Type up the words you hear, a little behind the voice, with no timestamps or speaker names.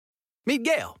Meet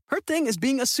Gail. Her thing is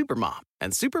being a supermom,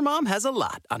 and supermom has a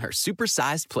lot on her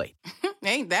supersized plate.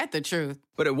 Ain't that the truth?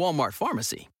 But at Walmart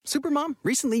Pharmacy, supermom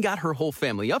recently got her whole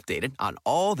family updated on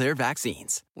all their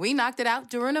vaccines. We knocked it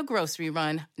out during a grocery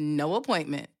run. No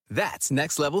appointment. That's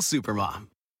next level supermom.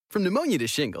 From pneumonia to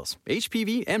shingles,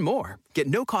 HPV, and more, get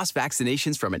no-cost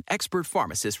vaccinations from an expert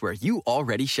pharmacist where you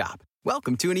already shop.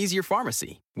 Welcome to an easier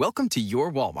pharmacy. Welcome to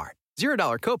your Walmart.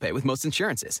 $0 copay with most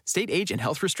insurances. State age and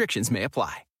health restrictions may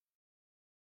apply.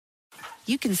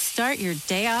 You can start your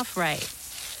day off right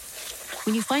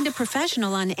when you find a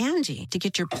professional on Angie to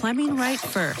get your plumbing right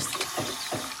first.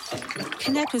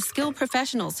 Connect with skilled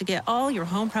professionals to get all your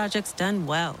home projects done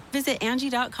well. Visit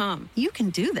Angie.com. You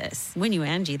can do this when you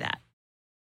Angie that.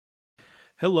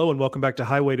 Hello and welcome back to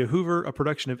Highway to Hoover, a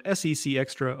production of SEC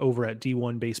Extra over at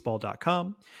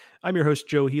D1Baseball.com. I'm your host,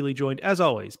 Joe Healy, joined as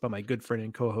always by my good friend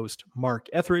and co-host, Mark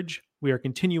Etheridge. We are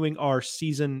continuing our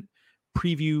season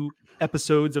preview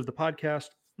episodes of the podcast.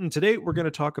 And today we're going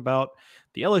to talk about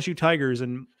the LSU Tigers.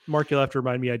 And Mark, you'll have to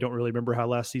remind me, I don't really remember how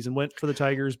last season went for the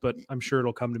Tigers, but I'm sure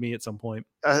it'll come to me at some point.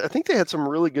 I think they had some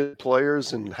really good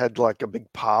players and had like a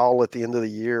big pile at the end of the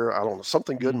year. I don't know.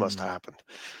 Something good must have happened.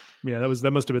 Yeah,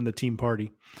 that must have been the team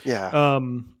party. Yeah.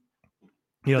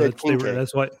 That's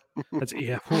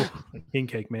king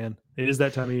cake, man. It is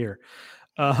that time of year.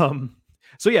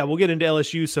 So yeah, we'll get into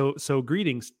LSU. So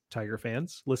greetings, Tiger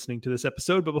fans listening to this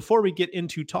episode. But before we get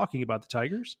into talking about the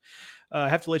Tigers, I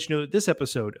have to let you know that this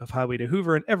episode of Highway to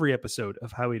Hoover and every episode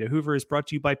of Highway to Hoover is brought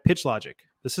to you by PitchLogic,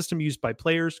 the system used by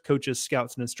players, coaches,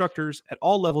 scouts, and instructors at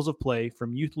all levels of play,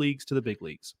 from youth leagues to the big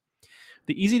leagues.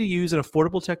 The easy-to-use and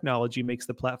affordable technology makes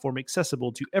the platform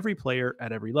accessible to every player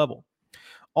at every level.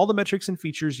 All the metrics and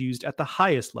features used at the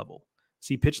highest level.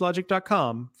 See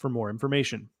pitchlogic.com for more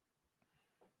information.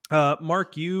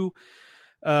 Mark,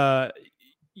 I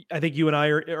think you and I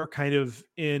are kind of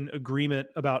in agreement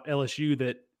about LSU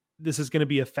that this is going to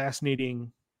be a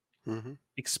fascinating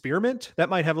experiment. That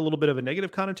might have a little bit of a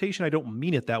negative connotation. I don't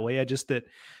mean it that way. I just that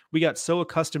we got so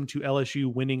accustomed to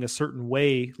LSU winning a certain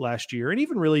way last year, and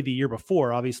even really the year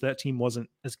before. Obviously, that team wasn't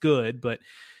as good, but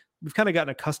we've kind of gotten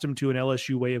accustomed to an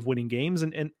LSU way of winning games.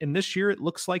 And this year, it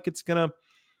looks like it's going to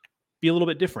be a little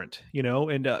bit different, you know,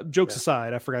 and jokes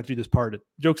aside, I forgot to do this part.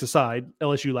 Jokes aside,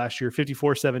 LSU last year,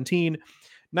 54-17,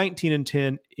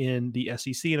 19-10 in the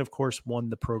SEC, and of course won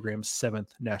the program's 7th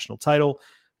national title.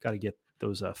 Got to get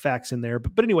those facts in there.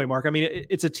 But anyway, Mark, I mean,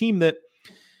 it's a team that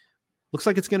looks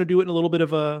like it's going to do it in a little bit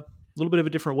of a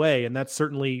different way. And that's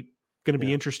certainly going to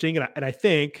be interesting. And I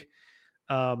think,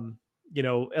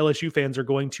 LSU fans are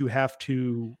going to have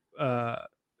to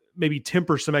maybe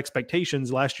temper some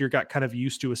expectations. Last year got kind of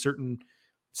used to a certain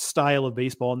style of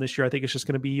baseball, and this year I think it's just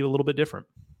going to be a little bit different.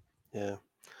 Yeah. You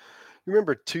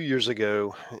remember 2 years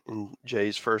ago in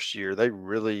Jay's first year, they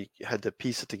really had to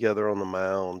piece it together on the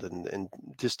mound and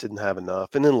just didn't have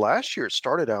enough. And then last year it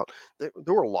started out, there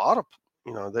were a lot of,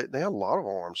 they had a lot of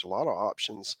arms, a lot of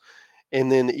options.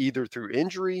 And then either through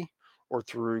injury or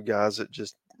through guys that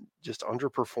just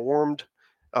underperformed,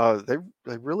 they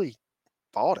really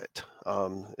fought it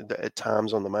at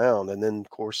times on the mound. And then, of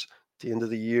course, at the end of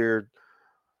the year,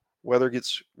 weather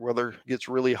gets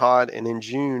really hot, and in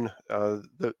June,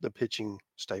 the pitching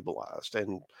stabilized,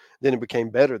 and then it became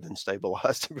better than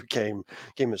stabilized. It became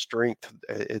a strength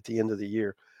at the end of the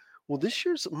year. Well, this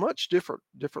year's a much different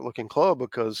looking club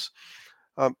because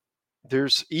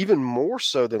there's even more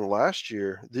so than last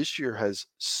year. This year has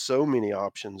so many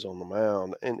options on the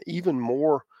mound, and even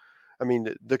more. I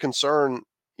mean, the concern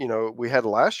we had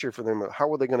last year for them, how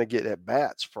were they going to get at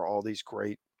bats for all these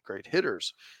great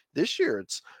hitters? This year,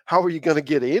 it's how are you going to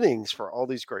get innings for all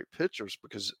these great pitchers?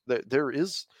 Because there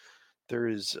is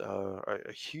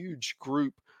a huge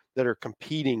group that are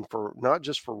competing for not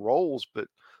just for roles, but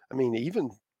I mean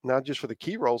even not just for the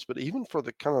key roles, but even for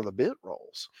the kind of the bit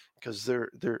roles, because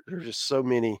there are just so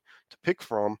many to pick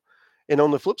from. And on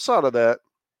the flip side of that,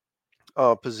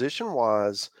 position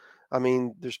wise, I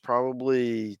mean there's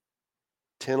probably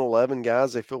 10, 11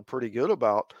 guys they feel pretty good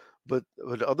about, but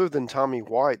other than Tommy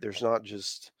White, there's not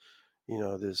just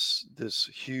this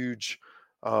huge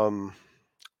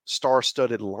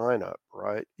star-studded lineup,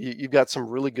 right? You've got some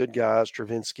really good guys,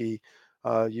 Travinsky,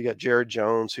 you got Jared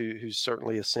Jones, who's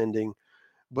certainly ascending,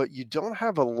 but you don't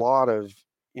have a lot of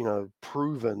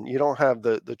proven. You don't have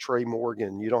the Trey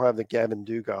Morgan, you don't have the Gavin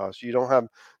Dugas, you don't have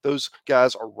those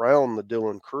guys around the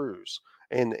Dylan Cruz,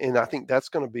 and I think that's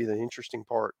going to be the interesting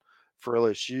part for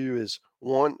LSU is,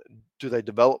 one, do they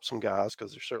develop some guys?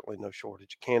 Because there's certainly no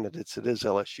shortage of candidates. It is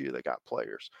LSU. They got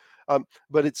players.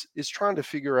 But it's trying to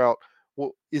figure out,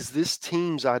 well, is this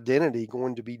team's identity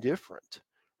going to be different,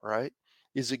 right?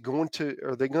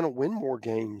 Are they going to win more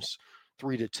games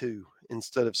 3-2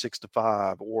 instead of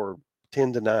 6-5 or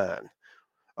 10-9?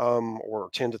 Or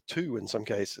 10-2 in some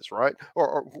cases, right?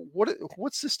 Or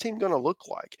what's this team going to look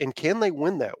like? And can they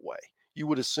win that way? You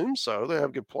would assume so. They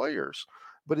have good players,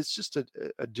 but it's just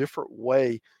a different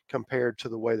way compared to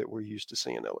the way that we're used to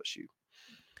seeing LSU.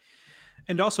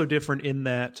 And also different in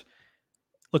that,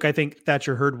 look, I think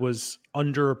Thatcher Hurd was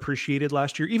underappreciated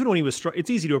last year. Even when he was,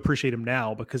 it's easy to appreciate him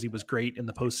now because he was great in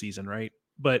the postseason, right?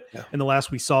 But Yeah. in the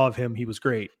last we saw of him, he was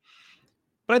great.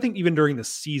 But I think even during the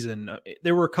season,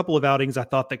 there were a couple of outings I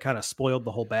thought that kind of spoiled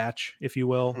the whole batch, if you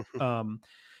will.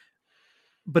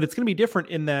 But it's going to be different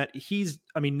in that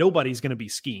nobody's going to be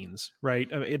Skeens, right?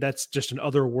 I mean, that's just an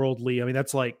otherworldly. I mean,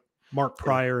 that's like Mark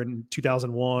Pryor in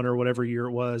 2001 or whatever year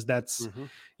it was. That's,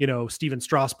 Steven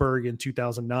Strasburg in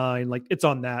 2009. Like, it's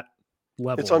on that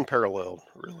level. It's unparalleled,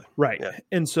 really. Right. Yeah.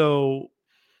 And so,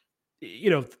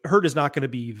 Hurd is not going to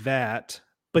be that,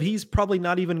 but he's probably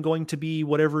not even going to be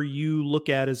whatever you look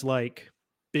at as like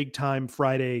big time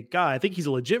Friday guy. I think he's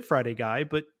a legit Friday guy,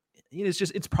 but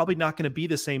it's probably not going to be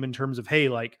the same in terms of, hey,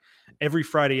 like every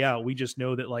Friday out, we just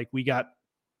know that like we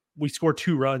score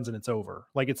 2 runs and it's over.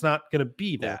 Like, it's not going to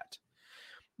be that.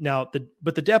 Now,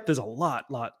 but the depth is a lot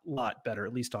better,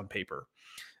 at least on paper,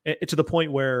 to the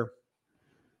point where,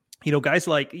 guys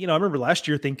like, I remember last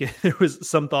year thinking there was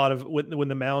some thought of when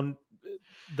the mound,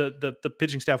 the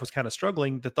pitching staff was kind of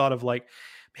struggling, the thought of like,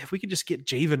 man, if we could just get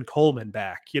Javen Coleman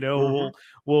back,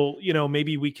 we'll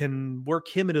maybe we can work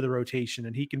him into the rotation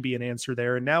and he can be an answer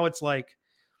there. And now it's like,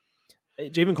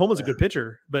 Javen Coleman's a good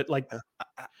pitcher, but like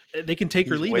they can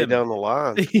take or leave way him down the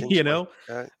line,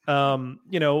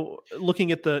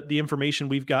 looking at the information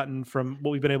we've gotten from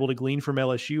what we've been able to glean from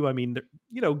LSU. I mean,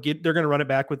 they're going to run it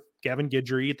back with Gavin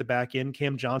Guidry at the back end.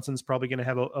 Cam Johnson's probably going to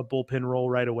have a bullpen role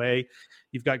right away.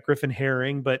 You've got Griffin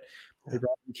Herring, but they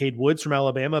brought Cade Woods from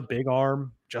Alabama, big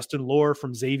arm. Justin Lohr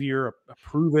from Xavier, a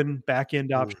proven back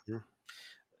end option.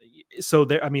 So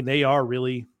they are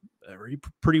really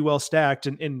pretty well stacked.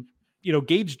 And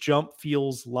Gage Jump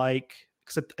feels like,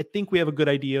 because I think we have a good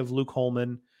idea of Luke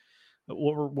Holman,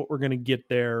 what we're going to get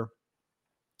there,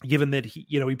 given that he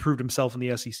proved himself in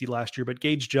the SEC last year. But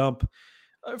Gage Jump,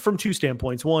 from 2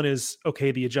 standpoints. One is,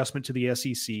 okay, the adjustment to the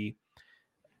SEC.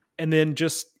 And then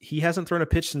just, he hasn't thrown a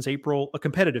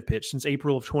competitive pitch since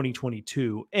April of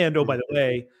 2022. And by the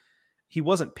way, he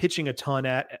wasn't pitching a ton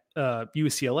at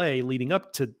UCLA leading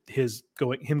up to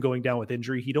him going down with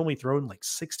injury. He'd only thrown like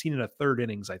 16 1/3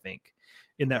 innings, I think,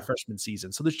 in that freshman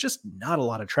season. So there's just not a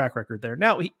lot of track record there.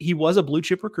 Now, he was a blue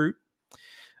chip recruit.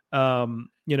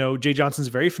 Jay Johnson's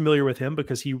very familiar with him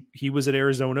because he was at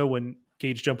Arizona when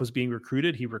Gage Jump was being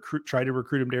recruited. He tried to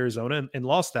recruit him to Arizona and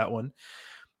lost that one.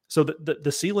 So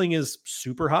the ceiling is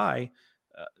super high.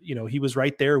 He was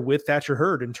right there with Thatcher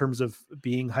Hurd in terms of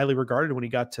being highly regarded when he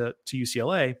got to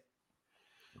UCLA.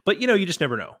 But, you just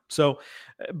never know. So,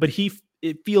 but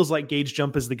it feels like Gage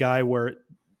Jump is the guy where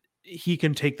he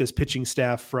can take this pitching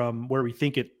staff from where we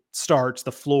think it starts,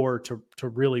 the floor, to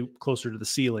really closer to the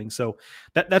ceiling. So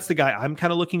that's the guy I'm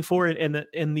kind of looking for. And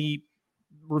the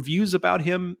reviews about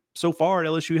him so far at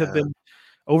LSU have been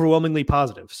overwhelmingly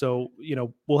positive. So,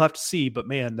 we'll have to see, but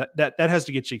man, that has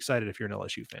to get you excited if you're an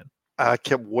LSU fan. I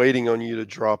kept waiting on you to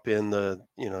drop in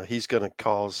he's going to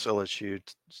cause LSU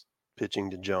pitching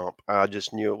to jump. I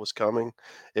just knew it was coming.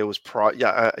 It was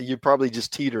you probably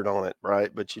just teetered on it,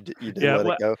 right? But you didn't let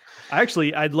it go.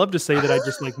 I'd love to say that I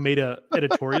just like made a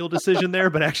editorial decision there,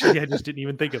 but actually I just didn't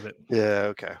even think of it. Yeah.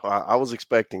 Okay. Well, I was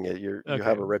expecting it. You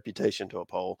have a reputation to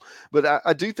uphold, but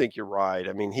I do think you're right.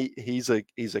 I mean, he's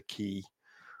a key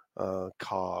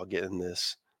cog in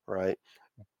this, right?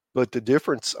 But the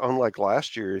difference, unlike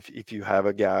last year, if you have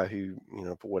a guy who,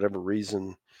 for whatever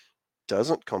reason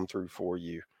doesn't come through for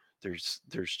you, there's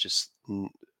just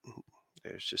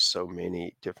so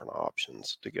many different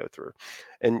options to go through.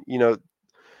 And,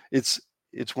 it's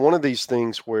one of these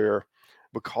things where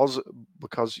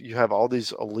because you have all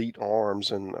these elite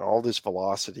arms and all this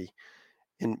velocity,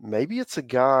 and maybe it's a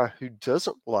guy who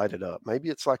doesn't light it up. Maybe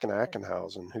it's like an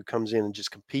Ackenhausen who comes in and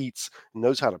just competes and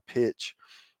knows how to pitch,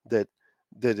 that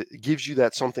it gives you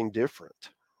that something different,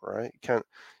 right?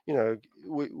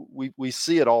 We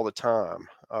see it all the time.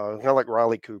 Kind of like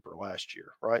Riley Cooper last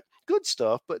year, right? Good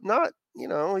stuff, but not,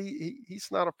 he's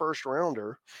not a first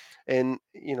rounder, and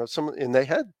and they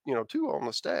had 2 on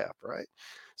the staff, right?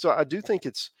 So I do think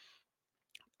it's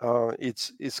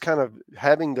kind of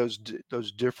having those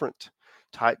different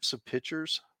types of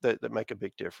pitchers that make a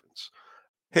big difference.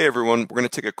 Hey everyone, we're going to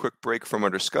take a quick break from our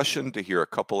discussion to hear a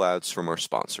couple ads from our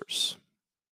sponsors.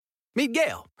 Meet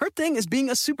Gail. Her thing is being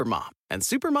a supermom, and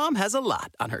supermom has a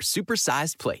lot on her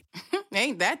supersized plate.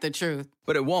 Ain't that the truth?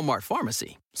 But at Walmart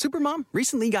Pharmacy, supermom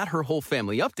recently got her whole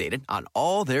family updated on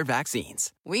all their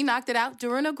vaccines. We knocked it out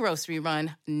during a grocery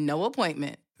run. No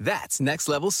appointment. That's next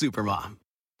level supermom.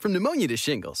 From pneumonia to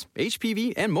shingles,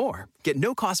 HPV, and more, get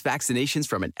no-cost vaccinations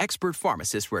from an expert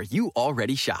pharmacist where you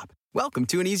already shop. Welcome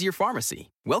to an easier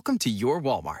pharmacy. Welcome to your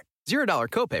Walmart. $0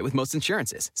 copay with most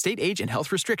insurances. State age and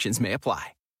health restrictions may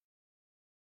apply.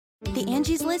 The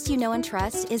Angie's List you know and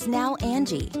trust is now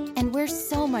Angie, and we're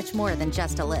so much more than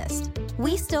just a list.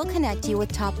 We still connect you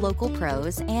with top local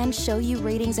pros and show you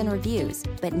ratings and reviews,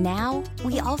 but now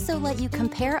we also let you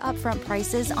compare upfront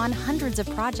prices on hundreds of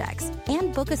projects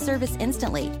and book a service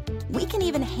instantly. We can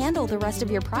even handle the rest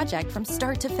of your project from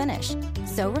start to finish.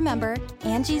 So remember,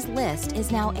 Angie's List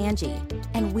is now Angie,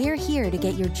 and we're here to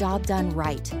get your job done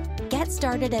right. Get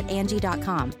started at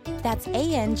Angie.com. That's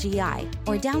ANGI,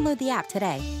 or download the app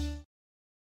today.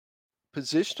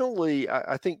 Positionally,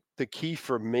 I think the key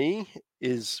for me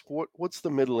is what's the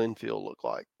middle infield look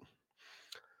like?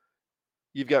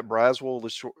 You've got Braswell,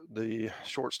 the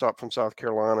shortstop from South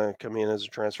Carolina, come in as a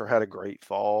transfer, had a great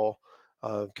fall,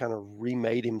 kind of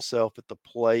remade himself at the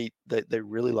plate. They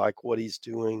really like what he's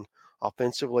doing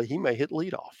offensively. He may hit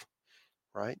leadoff,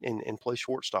 right, and play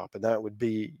shortstop, and that would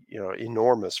be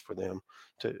enormous for him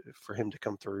to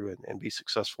come through and be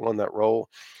successful in that role.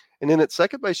 And then at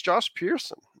second base, Josh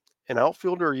Pearson, an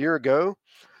outfielder a year ago,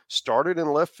 started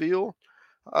in left field,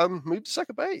 moved to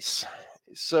second base.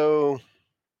 So,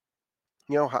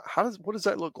 what does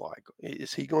that look like?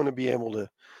 Is he going to be able to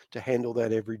handle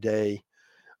that every day?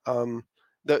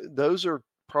 Those are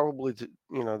probably that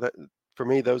for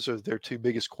me, those are their two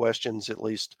biggest questions, at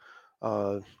least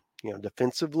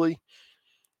defensively.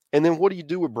 And then what do you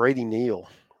do with Brady Neal?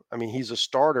 I mean, he's a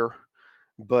starter,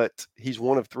 but he's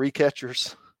one of three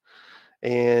catchers.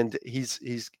 And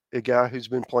he's a guy who's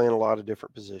been playing a lot of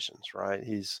different positions, right?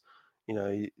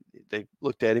 They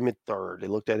looked at him at third. They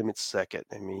looked at him at second.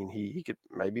 I mean, he could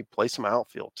maybe play some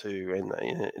outfield too,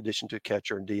 in addition to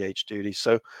catcher and DH duty.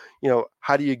 So,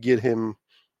 how do you get him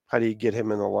in the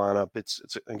lineup? It's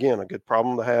again, a good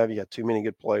problem to have. You got too many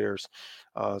good players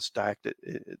stacked at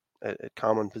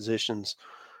common positions.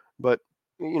 But,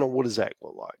 what does that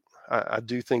look like? I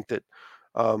do think that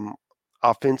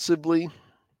offensively,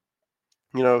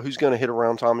 who's going to hit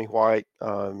around Tommy White?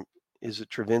 Is it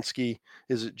Travinsky?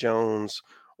 Is it Jones?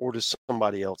 Or does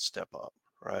somebody else step up?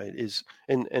 Right?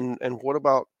 What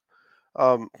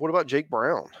about Jake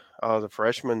Brown, the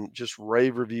freshman? Just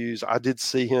rave reviews. I did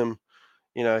see him.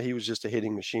 He was just a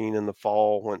hitting machine in the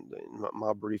fall when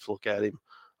my brief look at him.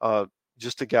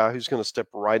 Just a guy who's going to step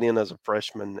right in as a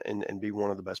freshman and be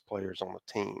one of the best players on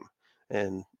the team.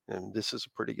 And this is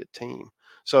a pretty good team.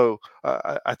 So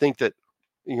I think that.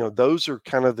 Those are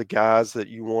kind of the guys that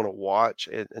you want to watch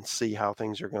and see how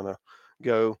things are going to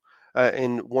go.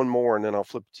 And one more, and then I'll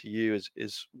flip it to you,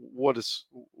 is what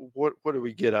do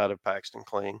we get out of Paxton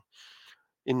Kling?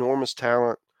 Enormous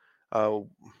talent, as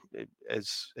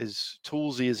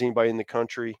toolsy as anybody in the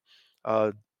country.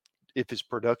 If his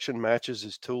production matches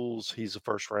his tools, he's a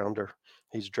first rounder.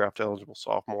 He's a draft eligible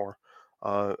sophomore.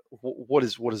 What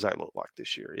does that look like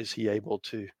this year? Is he able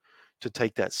to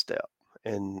take that step?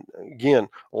 And again,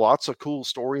 lots of cool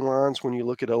storylines when you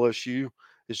look at LSU.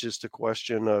 It's just a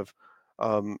question of,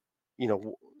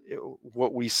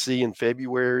 what we see in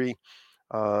February,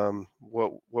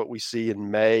 what we see in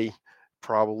May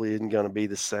probably isn't going to be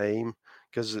the same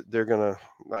because they're going to.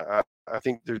 I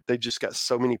think they just got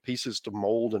so many pieces to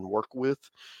mold and work with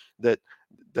that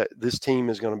this team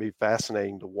is going to be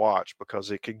fascinating to watch because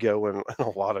it could go in a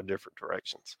lot of different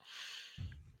directions.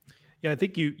 Yeah, I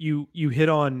think you hit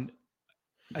on.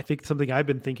 I think something I've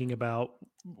been thinking about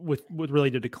with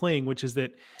related to Kling, which is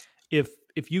that if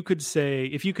you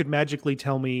could magically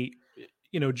tell me,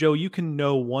 Joe, you can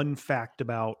know one fact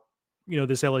about,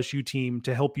 this LSU team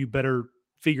to help you better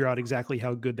figure out exactly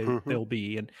how good they'll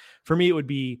be. And for me, it would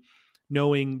be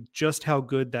knowing just how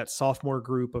good that sophomore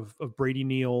group of Brady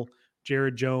Neal,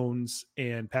 Jared Jones,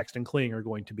 and Paxton Kling are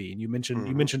going to be. And you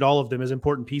mentioned all of them as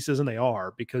important pieces, and they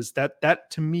are, because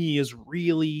that to me is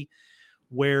really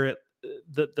where it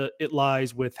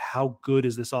lies with how good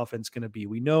is this offense going to be.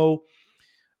 We know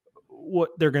what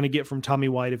they're going to get from Tommy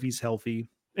White if he's healthy,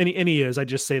 and he is. I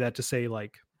just say that to say,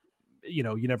 like,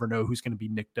 you never know who's going to be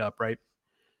nicked up, right?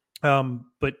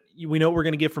 But we know what we're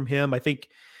going to get from him. I think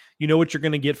what you're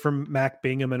going to get from Mac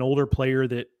Bingham, an older player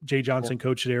that Jay Johnson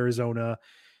coached at Arizona.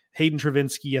 Hayden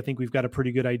Travinsky, I think we've got a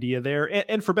pretty good idea there.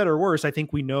 And for better or worse, I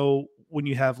think we know when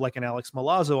you have like an Alex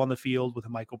Milazzo on the field with a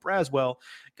Michael Braswell,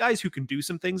 guys who can do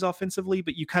some things offensively,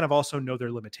 but you kind of also know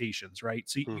their limitations, right?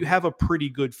 So you have a pretty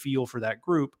good feel for that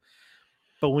group.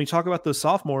 But when we talk about those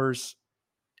sophomores,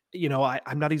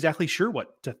 I'm not exactly sure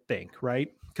what to think, right?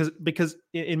 Because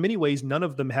in many ways, none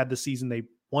of them had the season they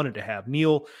wanted to have.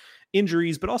 Neal,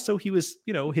 injuries, but also he was,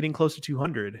 hitting close to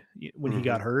 200 when he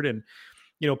got hurt. And,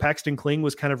 Paxton Kling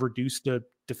was kind of reduced to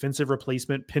defensive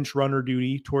replacement, pinch runner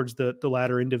duty towards the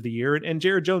latter end of the year. And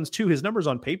Jared Jones too, his numbers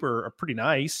on paper are pretty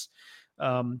nice.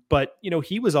 But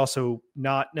he was also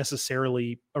not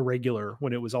necessarily a regular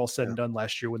when it was all said and done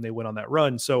last year when they went on that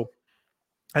run. So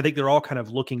I think they're all kind of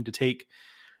looking to take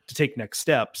next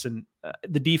steps. And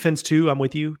the defense too, I'm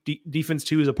with you. Defense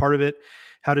too is a part of it.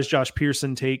 How does Josh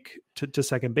Pearson take to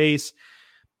second base?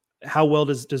 How well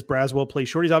does Braswell play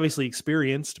short? He's obviously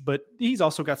experienced, but he's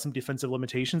also got some defensive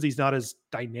limitations. He's not as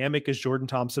dynamic as Jordan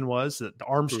Thompson was. The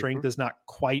arm strength is not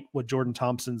quite what Jordan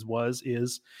Thompson's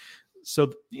is.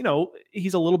 So,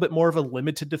 he's a little bit more of a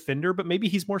limited defender, but maybe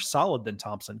he's more solid than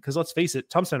Thompson. Because let's face it,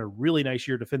 Thompson had a really nice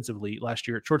year defensively last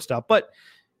year at shortstop, but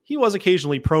he was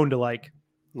occasionally prone to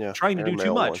trying to do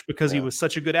too much because he was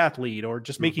such a good athlete, or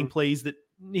just making plays that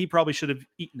he probably should have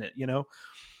eaten it,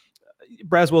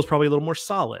 Braswell's probably a little more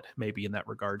solid maybe in that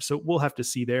regard. So we'll have to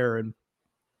see there. And,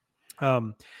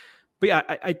 but yeah,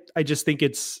 I just think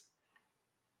it's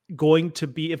going to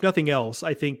be, if nothing else,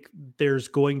 I think there's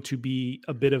going to be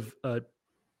a bit of a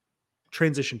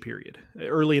transition period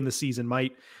early in the season.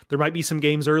 There might be some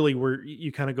games early where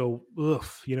you kind of go,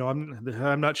 oof,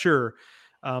 I'm not sure.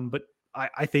 But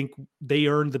I think they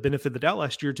earned the benefit of the doubt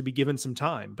last year to be given some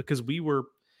time, because we were,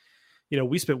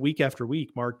 we spent week after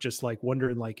week, Mark, just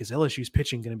wondering, is LSU's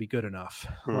pitching going to be good enough?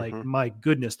 My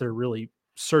goodness, they're really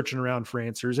searching around for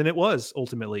answers. And it was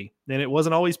ultimately, and it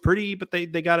wasn't always pretty, but they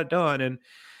got it done. And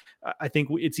I think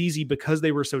it's easy because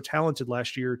they were so talented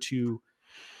last year to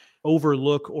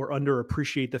overlook or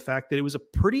underappreciate the fact that it was a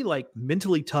pretty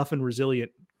mentally tough and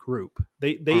resilient group.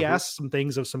 They asked some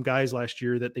things of some guys last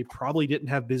year that they probably didn't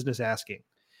have business asking.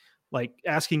 Like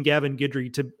asking Gavin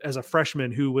Guidry as a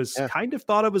freshman who was kind of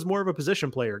thought of as more of a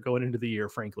position player going into the year,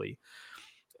 frankly,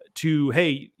 to,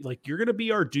 hey, you're going to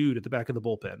be our dude at the back of the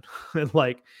bullpen.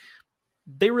 And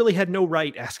they really had no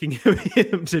right asking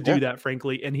him to do that,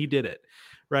 frankly. And he did it.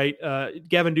 Right.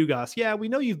 Gavin Dugas. Yeah, we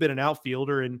know you've been an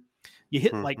outfielder and you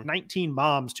hit 19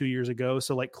 bombs 2 years ago.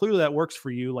 So clearly that works for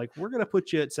you. We're going to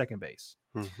put you at second base.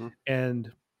 And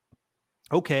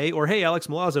okay. Or, hey, Alex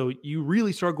Milazzo, you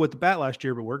really struggled with the bat last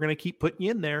year, but we're going to keep putting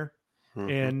you in there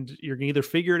and you're going to either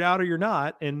figure it out or you're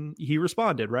not. And he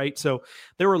responded. Right. So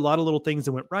there were a lot of little things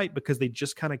that went right because they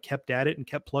just kind of kept at it and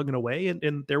kept plugging away.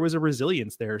 And there was a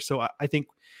resilience there. So I think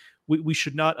we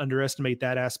should not underestimate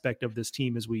that aspect of this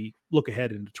team as we look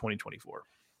ahead into 2024.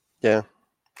 Yeah.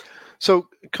 So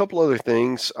a couple other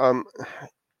things. A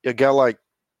guy like,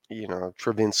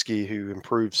 Travinsky, who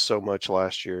improved so much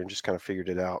last year and just kind of figured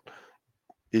it out.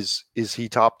 Is he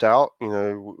topped out?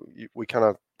 We kind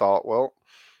of thought, well,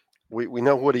 we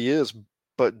know what he is,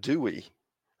 but do we?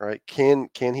 Right? Can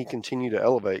he continue to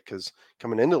elevate? Because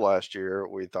coming into last year,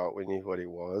 we thought we knew what he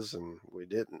was, and we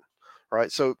didn't. Right?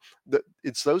 So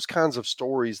it's those kinds of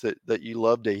stories that you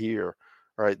love to hear.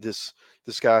 Right? This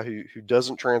guy who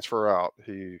doesn't transfer out,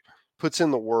 who puts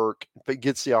in the work, but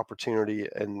gets the opportunity,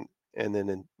 and then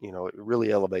it really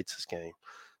elevates his game.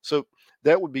 So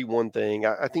that would be one thing.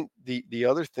 I think the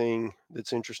other thing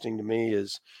that's interesting to me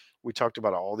is we talked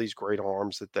about all these great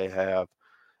arms that they have,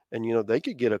 and they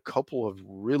could get a couple of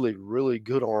really, really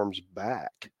good arms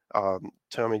back,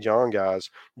 Tommy John guys,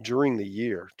 during the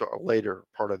year, later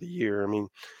part of the year. I mean,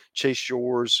 Chase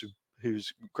Shores,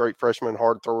 who's a great freshman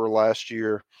hard thrower last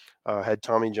year, had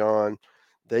Tommy John.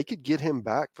 They could get him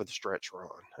back for the stretch run.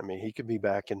 I mean, he could be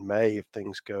back in May if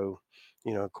things go,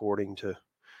 according to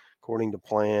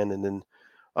plan. And then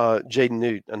Jaden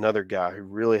Newt, another guy who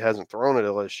really hasn't thrown at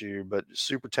LSU, but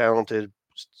super talented,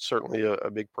 certainly a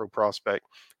big pro prospect.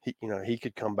 He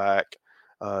could come back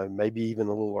maybe even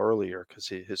a little earlier because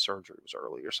his surgery was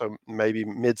earlier. So maybe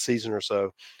mid-season or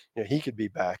so, he could be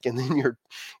back. And then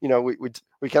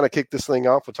we kind of kicked this thing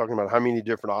off with talking about how many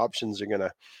different options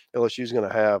LSU's going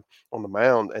to have on the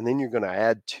mound, and then you're going to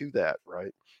add to that,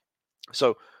 right?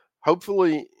 So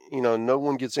hopefully, no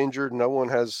one gets injured, no one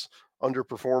has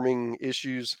underperforming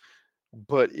issues.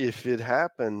 But if it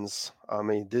happens, I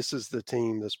mean, this is the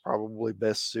team that's probably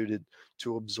best suited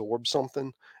to absorb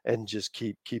something and just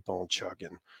keep on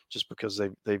chugging, just because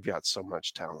they've got so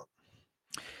much talent.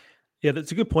 Yeah,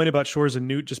 that's a good point about Shores and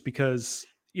Newt, just because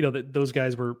those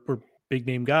guys were big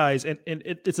name guys, and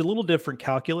it's a little different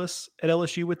calculus at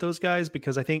LSU with those guys,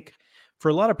 because I think for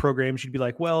a lot of programs you'd be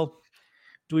like, well,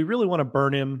 do we really want to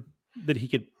burn him that he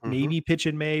could maybe pitch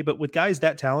in May? But with guys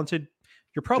that talented,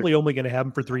 you're probably only going to have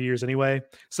him for 3 years anyway.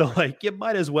 So like you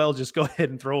might as well just go ahead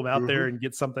and throw him out there and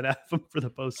get something out of him for the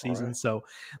postseason. Right. So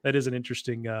that is an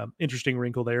interesting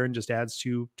wrinkle there, and just adds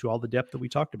to all the depth that we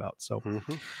talked about. So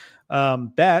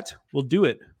that will do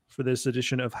it for this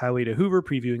edition of Highway to Hoover,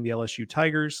 previewing the LSU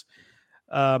Tigers.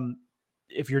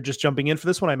 If you're just jumping in for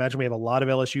this one, I imagine we have a lot of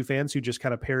LSU fans who just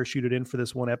kind of parachuted in for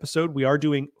this one episode. We are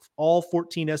doing all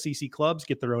 14 SEC clubs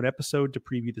get their own episode to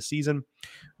preview the season.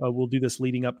 We'll do this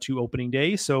leading up to opening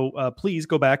day. So please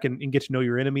go back and get to know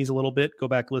your enemies a little bit. Go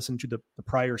back, listen to the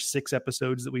prior 6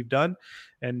 episodes that we've done,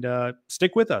 and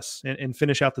stick with us and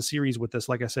finish out the series with us.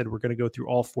 Like I said, we're going to go through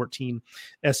all 14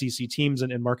 SEC teams,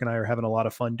 and Mark and I are having a lot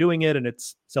of fun doing it. And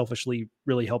it's selfishly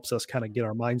really helps us kind of get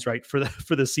our minds right for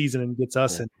the season, and gets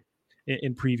us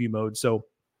in preview mode. So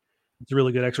it's a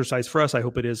really good exercise for us. I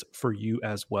hope it is for you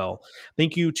as well.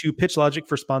 Thank you to Pitch Logic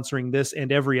for sponsoring this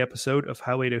and every episode of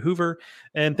Highway to Hoover.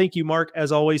 And thank you, Mark,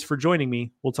 as always, for joining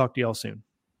me. We'll talk to y'all soon.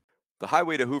 The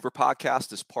Highway to Hoover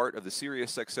podcast is part of the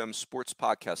SiriusXM Sports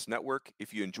Podcast Network.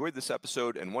 If you enjoyed this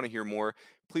episode and want to hear more,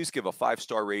 please give a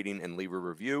 5-star rating and leave a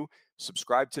review.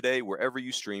 Subscribe today wherever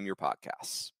you stream your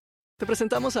podcasts. Te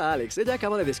presentamos a Alex. Ella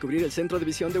acaba de descubrir el centro de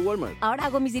visión de Walmart. Ahora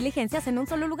hago mis diligencias en un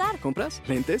solo lugar. ¿Compras?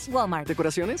 ¿Lentes? Walmart.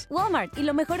 ¿Decoraciones? Walmart. Y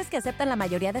lo mejor es que aceptan la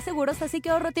mayoría de seguros, así que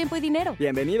ahorro tiempo y dinero.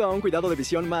 Bienvenido a un cuidado de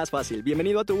visión más fácil.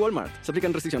 Bienvenido a tu Walmart. Se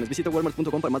aplican restricciones. Visita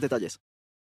walmart.com para más detalles.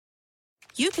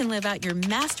 You can live out your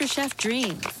MasterChef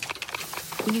dreams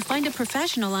when you find a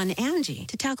professional on Angie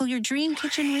to tackle your dream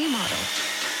kitchen remodel.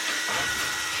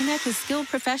 Connect with skilled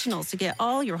professionals to get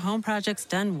all your home projects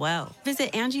done well.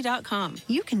 Visit Angie.com.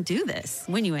 You can do this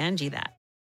when you Angie that.